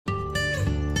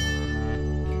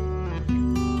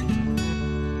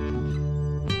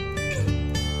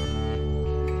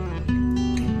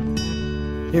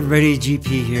Hey everybody,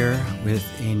 GP here with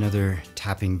another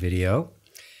tapping video.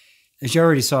 As you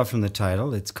already saw from the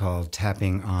title, it's called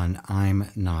Tapping on I'm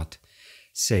Not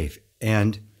Safe.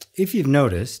 And if you've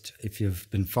noticed, if you've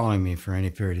been following me for any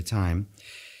period of time,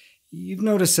 you've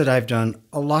noticed that I've done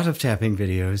a lot of tapping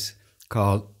videos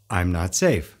called I'm Not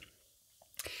Safe.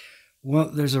 Well,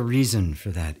 there's a reason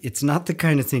for that. It's not the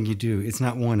kind of thing you do. It's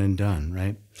not one and done,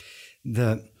 right?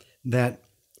 That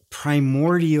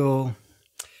primordial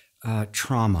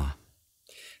trauma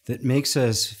that makes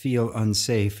us feel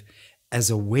unsafe as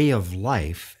a way of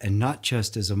life and not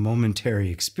just as a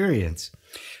momentary experience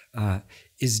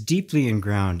is deeply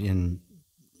ingrained in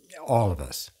all of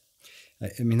us.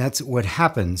 I mean, that's what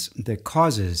happens that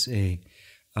causes a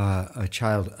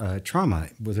child trauma,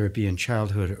 whether it be in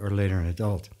childhood or later in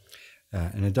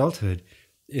adulthood.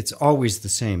 It's always the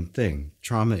same thing.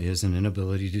 Trauma is an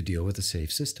inability to deal with a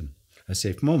safe system, a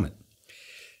safe moment.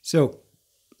 So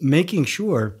making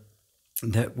sure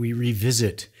that we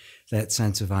revisit that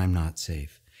sense of I'm not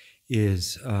safe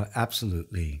is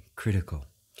absolutely critical.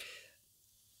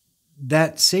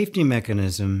 That safety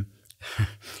mechanism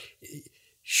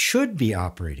should be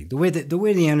operating the way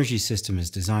the energy system is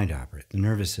designed to operate, the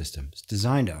nervous system is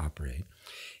designed to operate,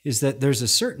 is that there's a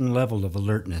certain level of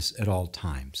alertness at all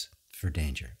times for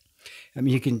danger. I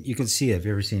mean, you can see it. Have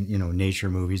you ever seen, nature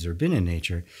movies or been in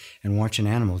nature and watch an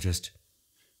animal just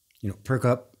perk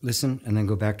up, listen, and then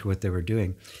go back to what they were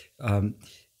doing?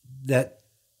 That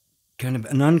kind of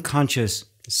an unconscious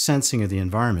sensing of the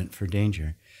environment for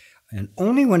danger. And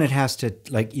only when it has to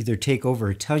either take over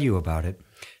or tell you about it,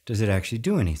 does it actually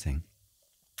do anything.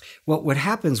 Well, what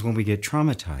happens when we get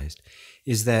traumatized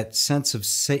is that sense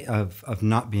of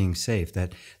not being safe,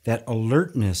 that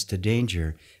alertness to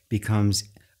danger becomes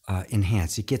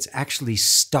enhanced. It gets actually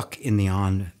stuck in the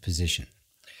on position.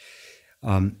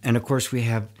 And of course,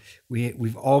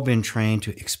 we've all been trained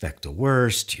to expect the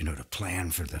worst, to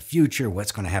plan for the future,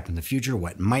 what's going to happen in the future,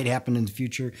 what might happen in the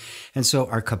future. And so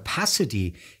our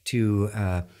capacity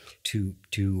to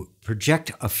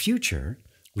project a future,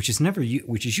 which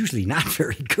is usually not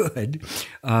very good,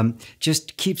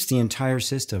 just keeps the entire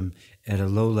system at a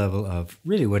low level of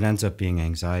really what ends up being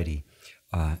anxiety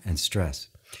and stress.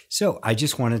 So I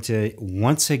just wanted to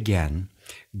once again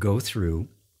go through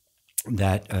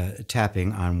that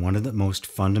tapping on one of the most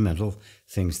fundamental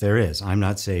things there is. I'm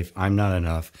not safe. I'm not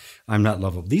enough. I'm not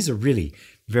lovable. These are really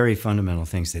very fundamental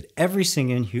things that every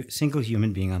single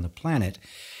human being on the planet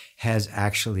has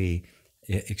actually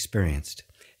experienced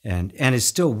and is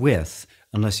still with,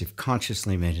 unless you've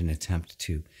consciously made an attempt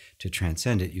to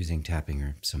transcend it using tapping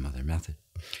or some other method.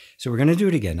 So we're going to do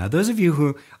it again. Now, those of you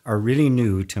who are really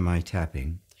new to my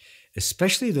tapping,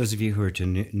 especially those of you who are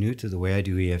new to the way I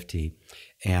do EFT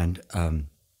and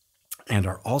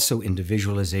are also into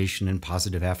visualization and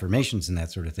positive affirmations and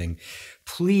that sort of thing,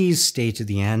 please stay to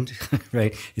the end,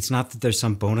 right? It's not that there's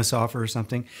some bonus offer or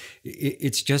something.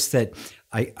 It's just that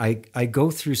I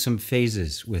go through some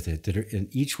phases with it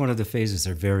and each one of the phases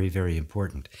are very, very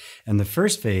important. And the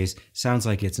first phase sounds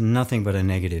like it's nothing but a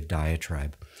negative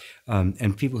diatribe.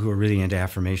 And people who are really into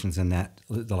affirmations and that,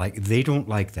 they don't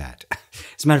like that.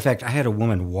 As a matter of fact, I had a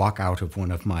woman walk out of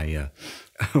one of my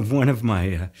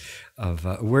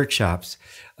workshops,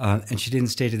 and she didn't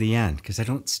stay to the end because I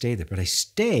don't stay there, but I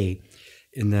stay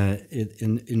in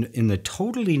the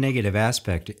totally negative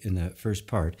aspect in the first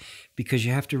part, because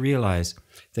you have to realize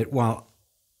that while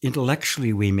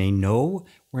intellectually we may know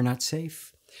we're not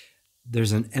safe,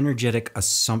 there's an energetic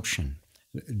assumption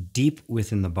deep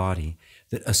within the body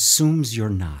that assumes you're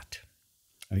not.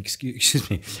 Excuse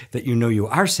me, that you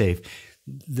are safe.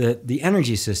 The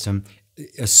energy system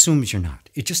assumes you're not.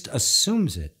 It just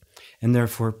assumes it, and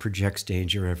therefore projects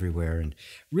danger everywhere and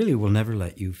really will never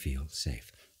let you feel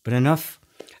safe. But enough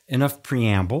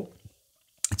preamble.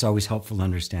 It's always helpful to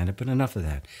understand it, but enough of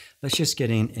that. Let's just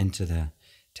get into the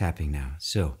tapping now.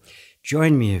 So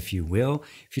join me if you will.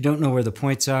 If you don't know where the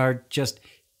points are, just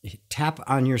tap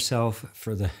on yourself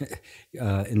for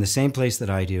in the same place that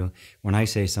I do. When I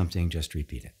say something, just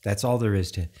repeat it. That's all there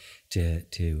is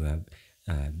to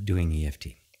doing EFT.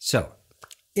 So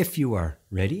if you are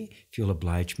ready, if you'll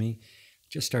oblige me,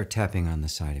 just start tapping on the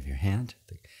side of your hand.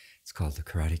 It's called the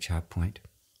karate chop point.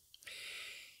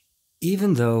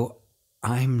 Even though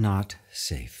I'm not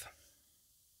safe,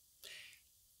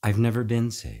 I've never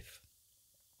been safe.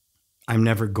 I'm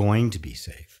never going to be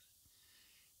safe.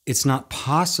 It's not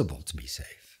possible to be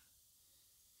safe.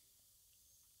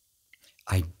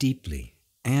 I deeply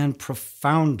and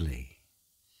profoundly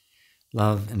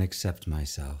love and accept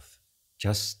myself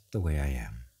just the way I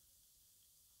am.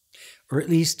 Or at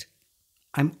least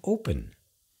I'm open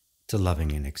to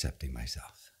loving and accepting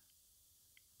myself.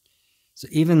 So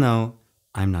even though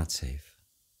I'm not safe,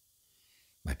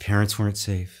 my parents weren't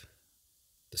safe,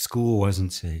 the school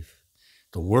wasn't safe,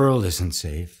 the world isn't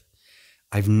safe,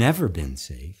 I've never been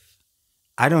safe,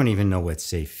 I don't even know what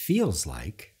safe feels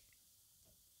like,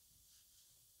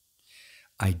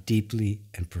 I deeply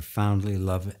and profoundly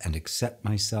love and accept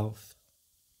myself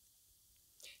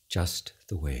just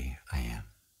the way I am.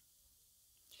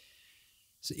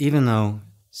 So even though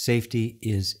safety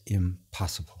is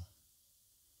impossible,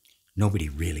 nobody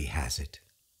really has it.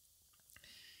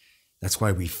 That's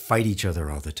why we fight each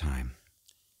other all the time.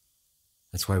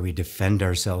 That's why we defend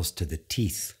ourselves to the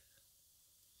teeth.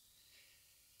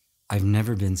 I've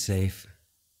never been safe,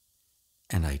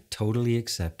 and I totally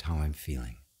accept how I'm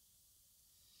feeling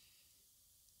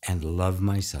and love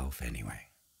myself anyway.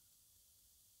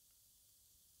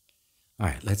 All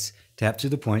right, let's tap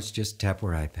through the points. Just tap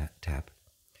where I tap.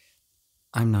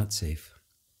 I'm not safe.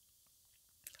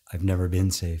 I've never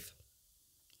been safe.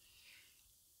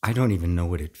 I don't even know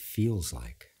what it feels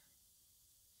like.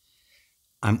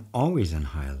 I'm always on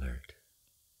high alert.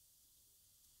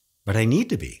 But I need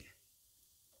to be.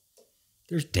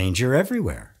 There's danger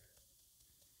everywhere.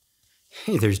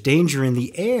 Hey, there's danger in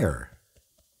the air.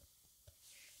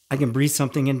 I can breathe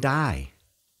something and die.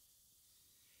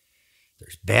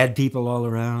 There's bad people all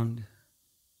around.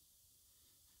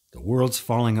 The world's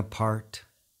falling apart.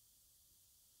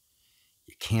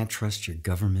 You can't trust your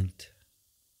government.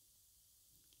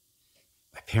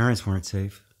 My parents weren't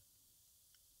safe.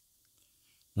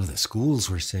 None of the schools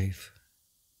were safe.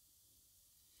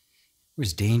 There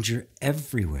was danger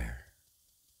everywhere.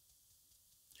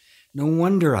 No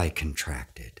wonder I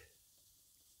contracted.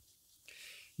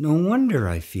 No wonder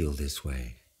I feel this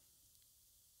way.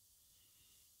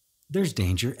 There's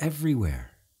danger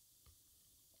everywhere.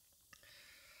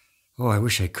 Oh, I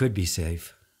wish I could be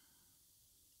safe.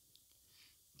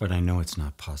 But I know it's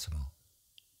not possible.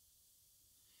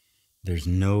 There's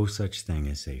no such thing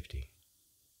as safety.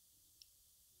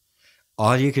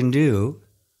 All you can do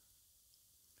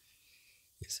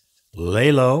is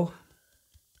lay low,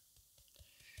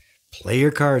 play your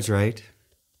cards right,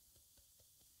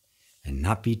 and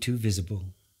not be too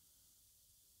visible.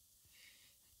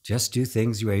 Just do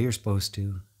things the way you're supposed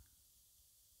to.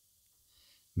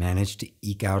 Manage to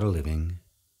eke out a living.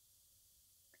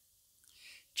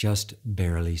 Just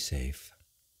barely safe.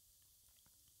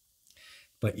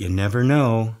 But you never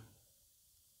know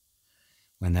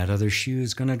when that other shoe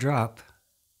is going to drop.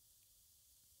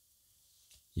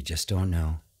 You just don't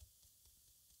know.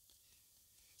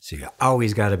 So you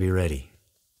always got to be ready.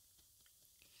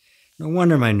 No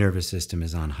wonder my nervous system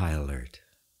is on high alert.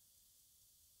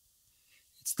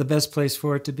 It's the best place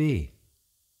for it to be.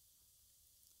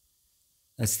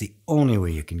 That's the only way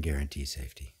you can guarantee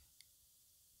safety.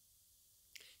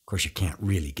 Of course, you can't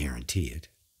really guarantee it.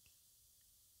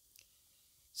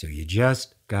 So you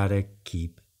just gotta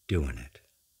keep doing it.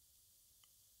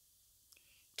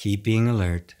 Keep being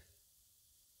alert.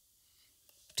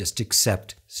 Just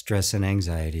accept stress and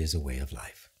anxiety as a way of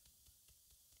life.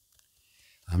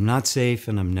 I'm not safe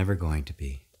and I'm never going to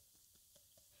be.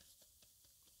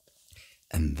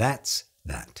 And that's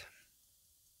that.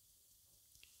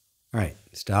 All right,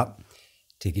 stop.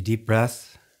 Take a deep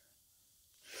breath.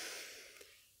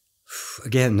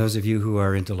 Again, those of you who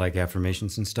are into like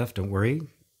affirmations and stuff, don't worry.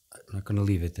 I'm not going to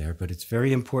leave it there, but it's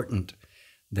very important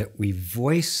that we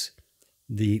voice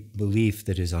the belief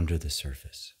that is under the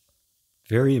surface.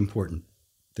 Very important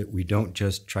that we don't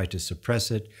just try to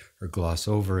suppress it or gloss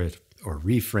over it or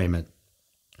reframe it,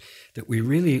 that we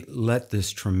really let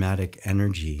this traumatic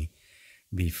energy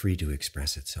be free to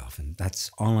express itself. And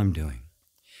that's all I'm doing.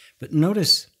 But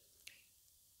notice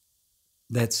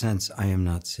that sense, I am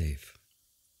not safe.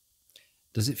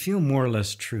 Does it feel more or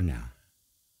less true now?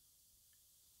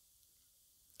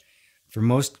 For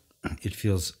most, it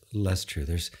feels less true.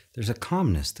 There's a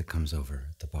calmness that comes over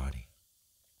the body.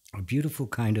 A beautiful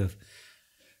kind of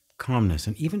calmness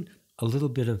and even a little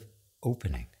bit of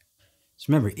opening. So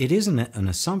remember, it isn't an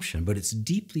assumption, but it's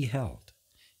deeply held.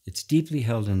 It's deeply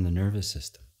held in the nervous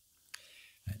system.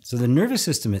 Right? So the nervous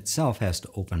system itself has to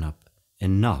open up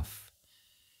enough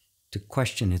to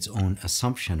question its own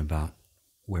assumption about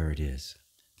where it is,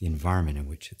 the environment in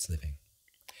which it's living.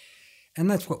 And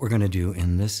that's what we're going to do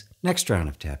in this next round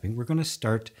of tapping. We're going to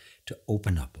start to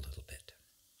open up a little bit.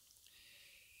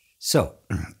 So,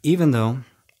 even though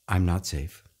I'm not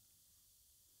safe,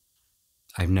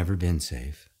 I've never been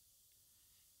safe,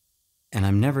 and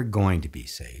I'm never going to be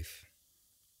safe,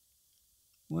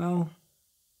 well,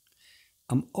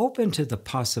 I'm open to the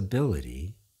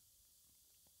possibility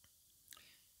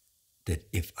that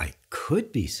if I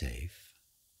could be safe,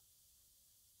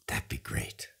 that'd be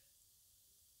great.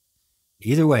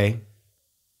 Either way,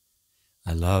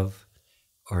 I love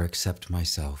or accept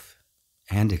myself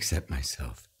and accept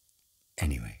myself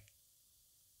anyway.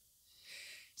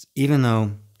 Even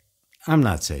though I'm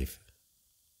not safe,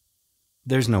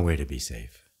 there's no way to be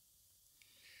safe.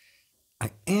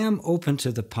 I am open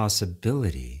to the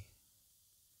possibility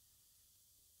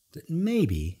that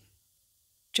maybe,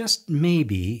 just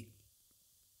maybe,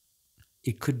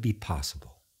 it could be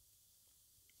possible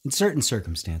in certain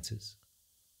circumstances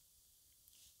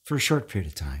for a short period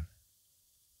of time.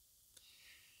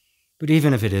 But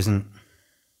even if it isn't,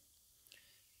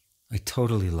 I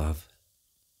totally love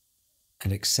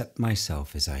and accept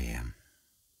myself as I am.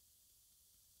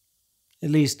 At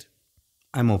least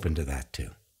I'm open to that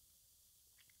too.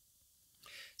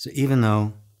 So even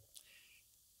though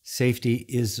safety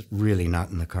is really not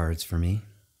in the cards for me,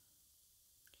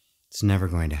 it's never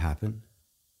going to happen.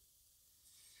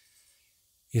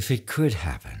 If it could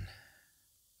happen,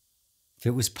 if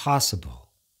it was possible,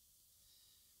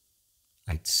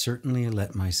 I'd certainly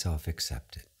let myself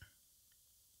accept it.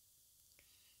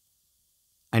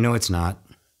 I know it's not,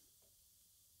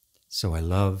 so I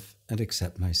love and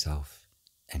accept myself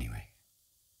anyway.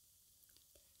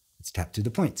 Let's tap to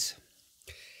the points.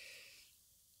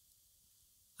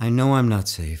 I know I'm not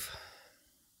safe.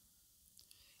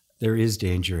 There is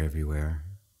danger everywhere.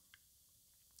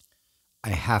 I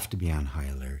have to be on high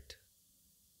alert.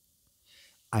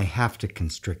 I have to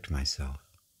constrict myself.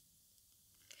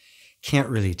 Can't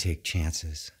really take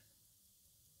chances.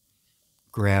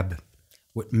 Grab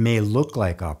what may look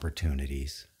like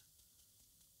opportunities.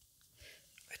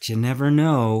 But you never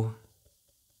know.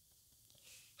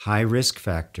 High risk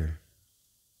factor.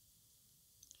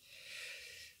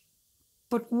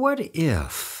 But what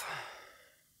if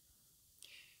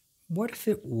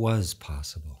it was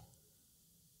possible?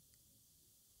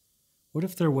 What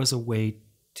if there was a way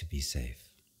to be safe?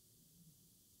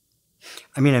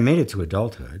 I mean, I made it to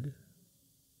adulthood.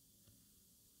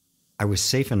 I was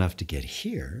safe enough to get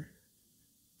here.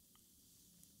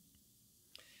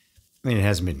 I mean, it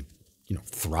hasn't been,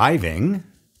 thriving,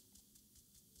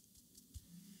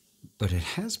 but it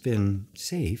has been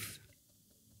safe.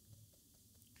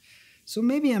 So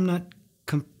maybe I'm not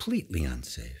completely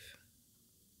unsafe.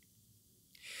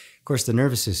 Of course, the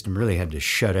nervous system really had to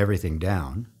shut everything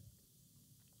down,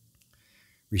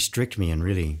 restrict me in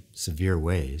really severe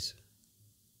ways.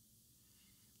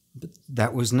 But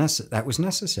that was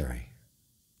necessary.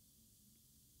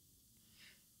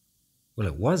 Well,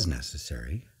 it was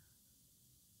necessary.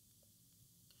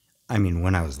 I mean,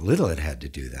 when I was little, it had to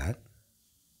do that.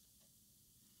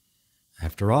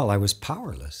 After all, I was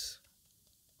powerless,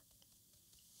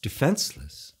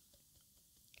 defenseless,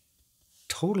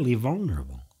 totally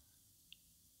vulnerable.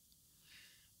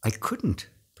 I couldn't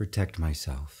protect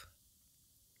myself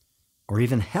or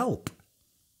even help.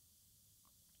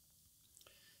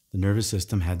 The nervous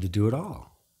system had to do it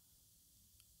all.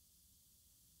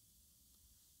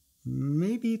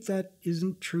 Maybe that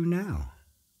isn't true now.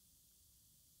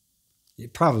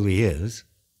 It probably is.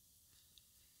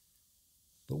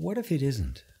 But what if it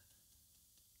isn't?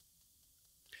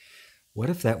 What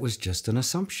if that was just an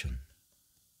assumption?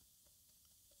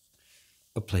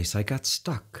 A place I got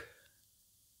stuck?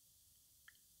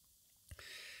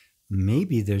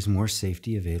 Maybe there's more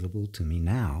safety available to me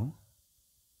now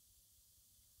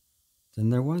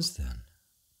than there was then.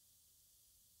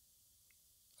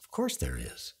 Of course there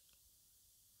is.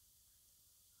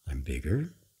 I'm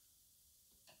bigger,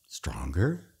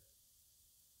 stronger,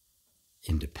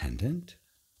 independent.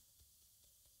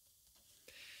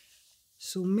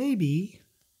 So maybe,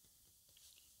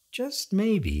 just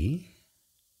maybe,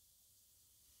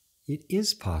 it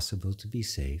is possible to be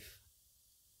safe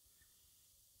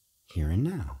here and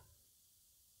now,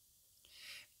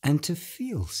 and to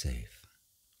feel safe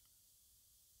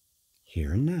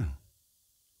here and now.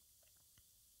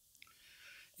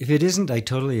 If it isn't, I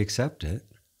totally accept it,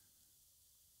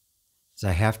 as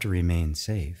I have to remain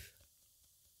safe.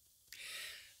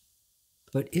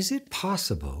 But is it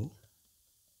possible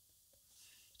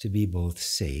to be both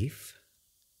safe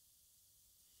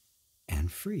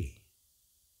and free?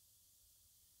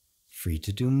 Free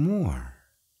to do more.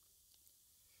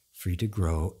 Free to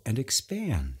grow and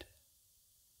expand.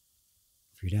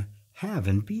 Free to have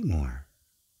and be more.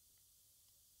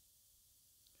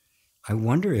 I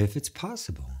wonder if it's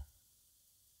possible.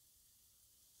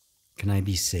 Can I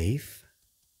be safe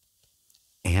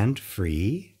and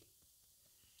free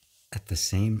at the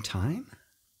same time?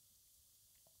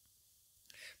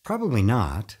 Probably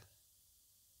not.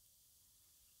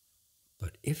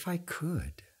 But if I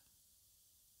could,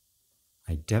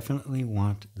 I definitely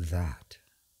want that.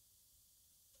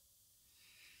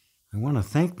 I want to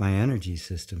thank my energy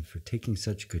system for taking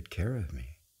such good care of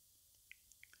me.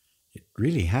 It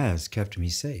really has kept me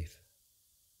safe.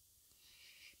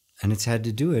 And it's had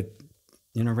to do it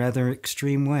in a rather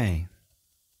extreme way.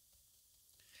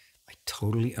 I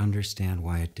totally understand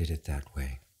why it did it that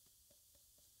way.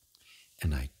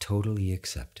 And I totally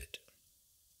accept it.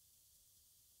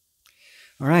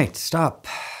 All right, stop.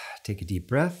 Take a deep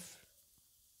breath.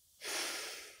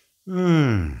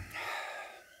 Once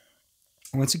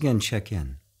again, check in.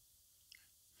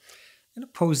 I'm going to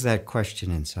pose that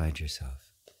question inside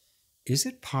yourself. Is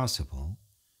it possible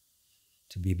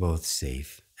to be both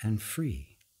safe and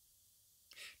free?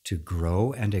 To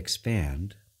grow and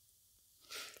expand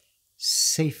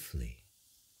safely?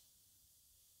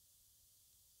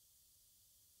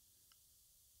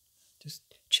 Just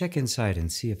check inside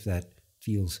and see if that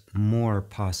feels more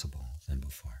possible than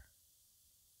before.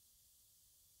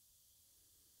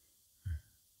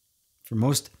 For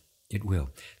most, it will.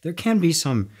 There can be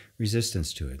some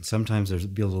resistance to it. Sometimes there'll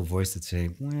be a little voice that's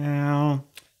saying, well,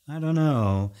 I don't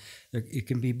know. It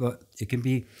can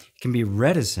be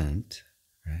reticent,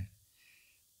 right?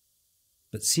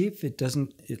 But see if it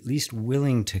doesn't, at least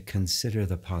willing to consider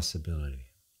the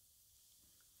possibility.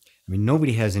 I mean,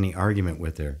 nobody has any argument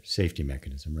with their safety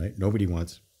mechanism, right? Nobody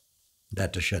wants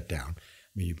that to shut down.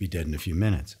 I mean, you'd be dead in a few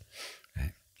minutes,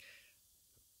 right?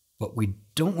 But we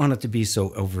don't want it to be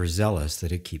so overzealous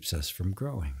that it keeps us from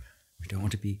growing. We don't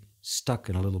want to be stuck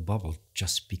in a little bubble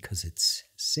just because it's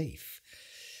safe.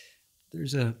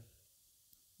 There's a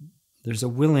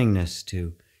willingness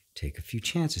to take a few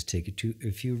chances, take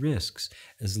a few risks.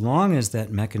 As long as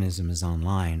that mechanism is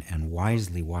online and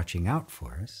wisely watching out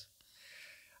for us,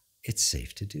 it's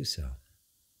safe to do so.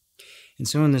 And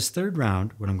so in this third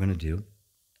round, what I'm going to do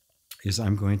is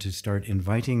I'm going to start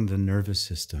inviting the nervous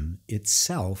system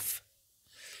itself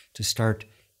to start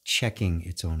checking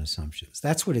its own assumptions.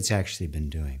 That's what it's actually been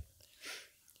doing.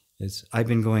 I've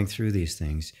been going through these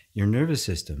things. Your nervous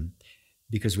system,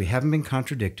 because we haven't been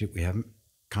contradicting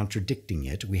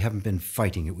it, we haven't been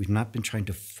fighting it, we've not been trying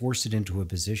to force it into a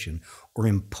position or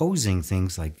imposing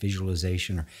things like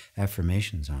visualization or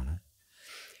affirmations on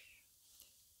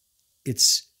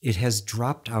it. It has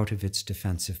dropped out of its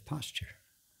defensive posture.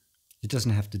 It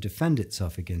doesn't have to defend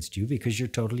itself against you because you're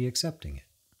totally accepting it.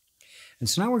 And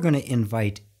so now we're going to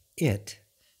invite it,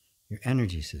 your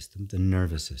energy system, the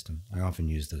nervous system. I often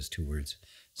use those two words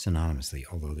synonymously,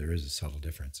 although there is a subtle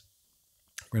difference.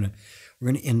 We're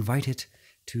going to invite it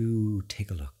to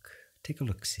take a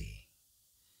look-see.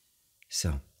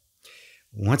 So,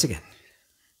 once again,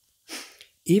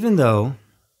 even though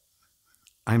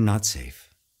I'm not safe,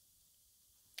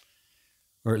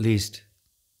 or at least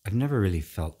I've never really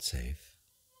felt safe,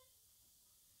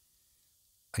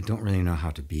 I don't really know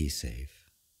how to be safe,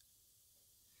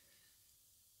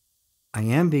 I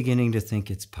am beginning to think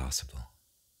it's possible.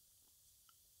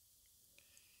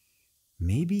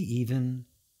 Maybe even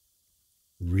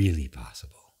really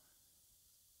possible.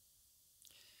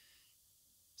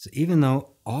 So even though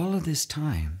all of this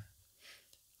time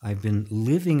I've been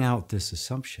living out this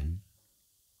assumption,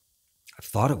 I've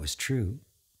thought it was true,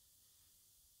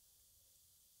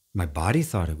 my body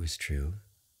thought it was true,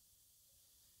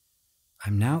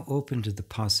 I'm now open to the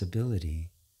possibility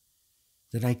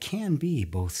that I can be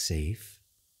both safe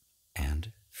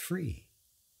and free.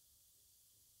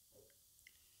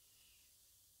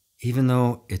 Even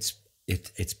though it's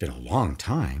been a long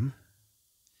time,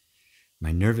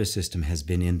 my nervous system has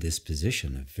been in this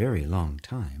position a very long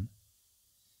time,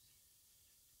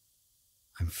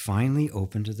 I'm finally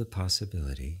open to the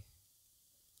possibility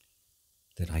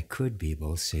that I could be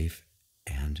both safe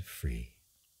and free.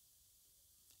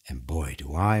 And boy,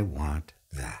 do I want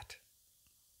that.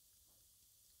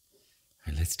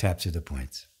 All right, let's tap through the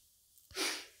points.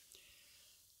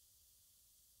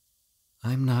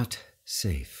 I'm not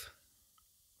safe.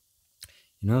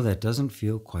 You know, that doesn't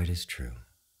feel quite as true.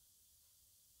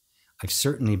 I've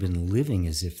certainly been living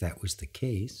as if that was the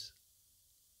case.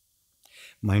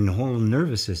 My whole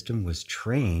nervous system was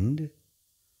trained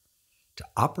to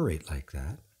operate like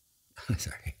that.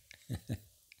 Sorry.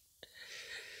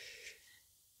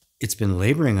 It's been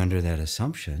laboring under that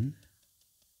assumption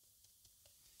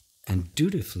and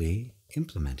dutifully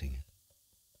implementing it.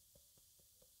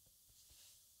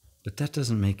 But that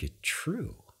doesn't make it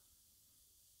true.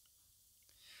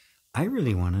 I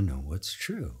really want to know what's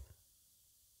true.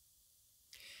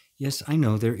 Yes, I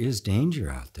know there is danger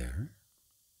out there.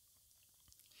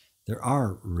 There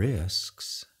are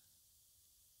risks.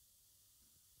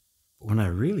 But when I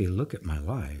really look at my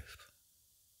life,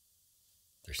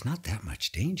 there's not that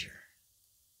much danger.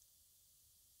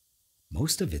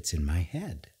 Most of it's in my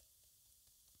head.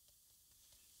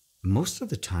 most of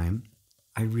the time,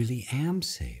 I really am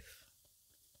safe.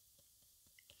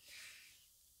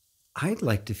 I'd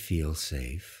like to feel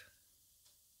safe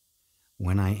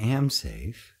when I am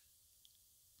safe,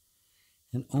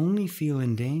 and only feel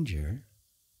in danger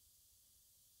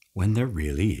when there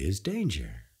really is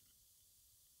danger.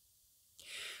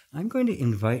 I'm going to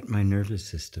invite my nervous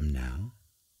system now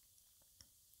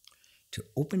to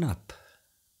open up,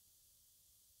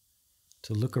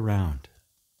 to look around,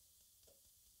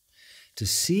 to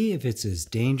see if it's as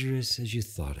dangerous as you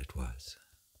thought it was.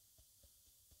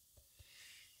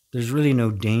 There's really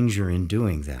no danger in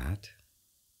doing that.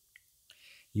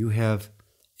 You have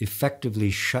effectively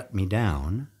shut me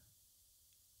down,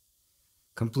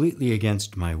 completely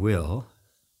against my will,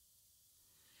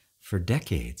 for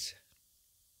decades.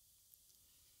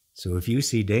 So if you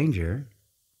see danger,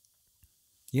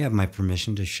 you have my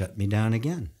permission to shut me down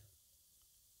again.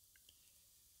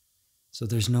 So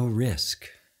there's no risk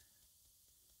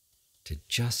to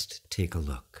just take a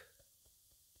look.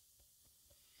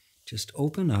 Just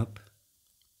open up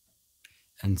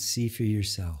and see for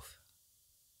yourself.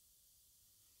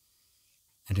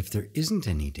 And if there isn't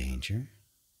any danger,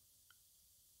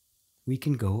 we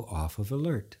can go off of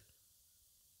alert.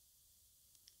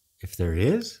 If there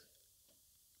is,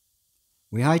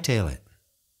 we hightail it.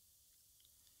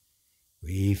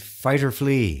 We fight or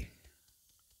flee.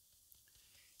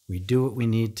 We do what we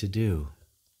need to do.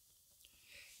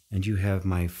 And you have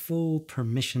my full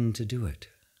permission to do it.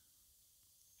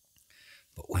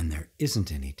 But when there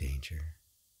isn't any danger,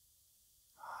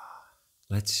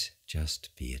 let's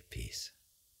just be at peace.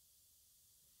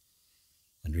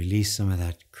 And release some of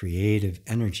that creative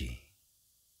energy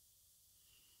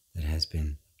that has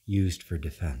been used for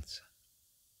defense.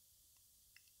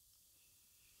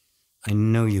 I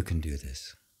know you can do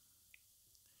this.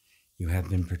 You have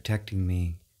been protecting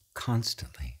me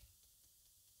constantly,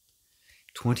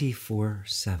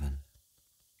 24/7,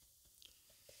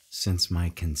 since my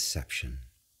conception.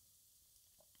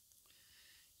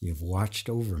 You've watched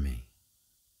over me,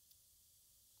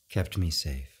 kept me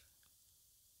safe.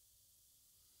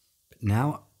 But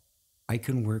now I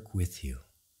can work with you.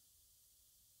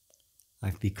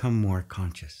 I've become more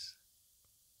conscious.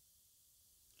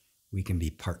 We can be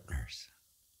partners.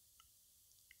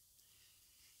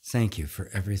 Thank you for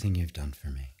everything you've done for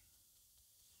me.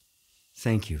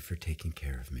 Thank you for taking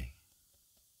care of me.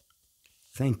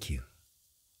 Thank you.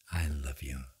 I love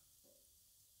you.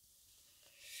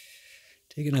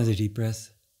 Take another deep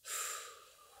breath.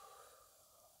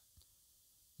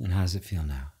 And how does it feel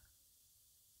now?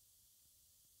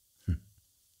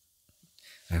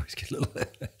 I always get a little,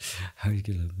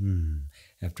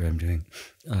 after I'm doing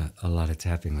a lot of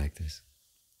tapping like this.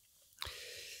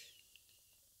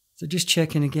 So just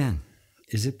check in again.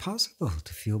 Is it possible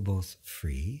to feel both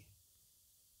free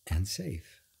and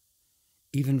safe?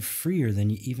 Even freer than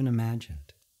you even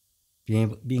imagined.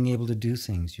 Being able to do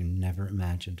things you never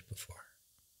imagined before.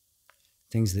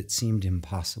 Things that seemed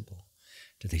impossible.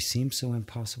 Do they seem so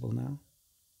impossible now?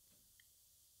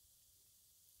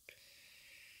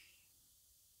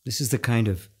 This is the kind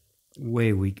of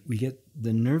way we get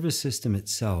the nervous system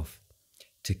itself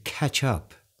to catch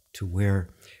up to where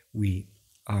we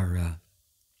are,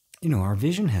 our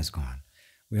vision has gone.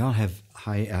 We all have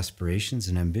high aspirations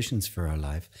and ambitions for our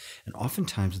life, and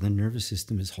oftentimes the nervous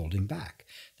system is holding back.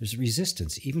 There's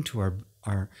resistance even to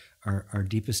our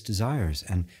deepest desires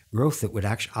and growth that would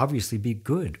actually obviously be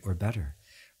good or better.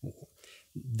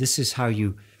 This is how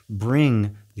you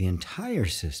bring the entire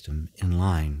system in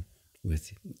line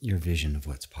with your vision of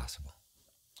what's possible.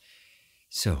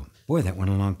 So, boy, that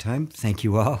went a long time. Thank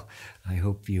you all. I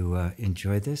hope you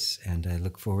enjoyed this, and I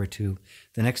look forward to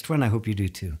the next one. I hope you do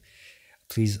too.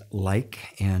 Please like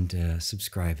and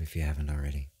subscribe if you haven't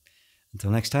already. Until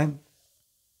next time,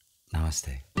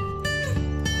 namaste.